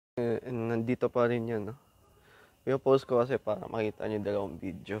nandito pa rin yan, no? Pinopost ko kasi para makita nyo dalawang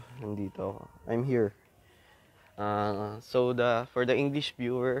video. Nandito ako. I'm here. For the English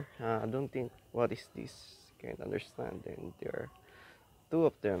viewer, I don't think what is this. Can't understand. And there are two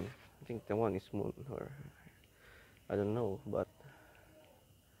of them. I think the one is moon, or I don't know, but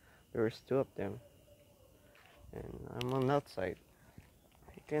there's two of them. And I'm on outside.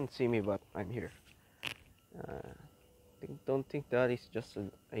 You can't see me, but I'm here. Don't think that is just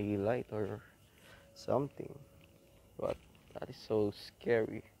a light or something, but that is so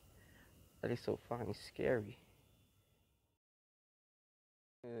scary. That is so fucking scary.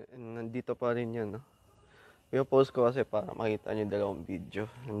 And nandito pa rin yan, no? Pinopost ko kasi para makita nyo dalawang video.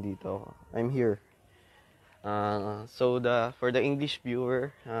 Nandito ako. I'm here. For the English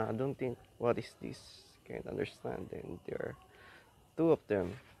viewer, I don't think what is this. Can't understand. And there are two of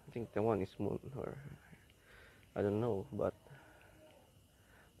them. I think the one is moon, or I don't know, but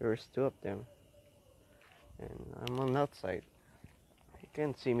there's two of them. And I'm on outside. You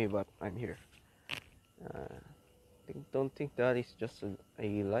can't see me, but I'm here. Don't think that is just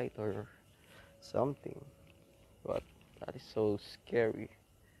a light or something, but that is so scary.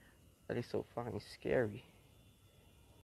 That is so fucking scary.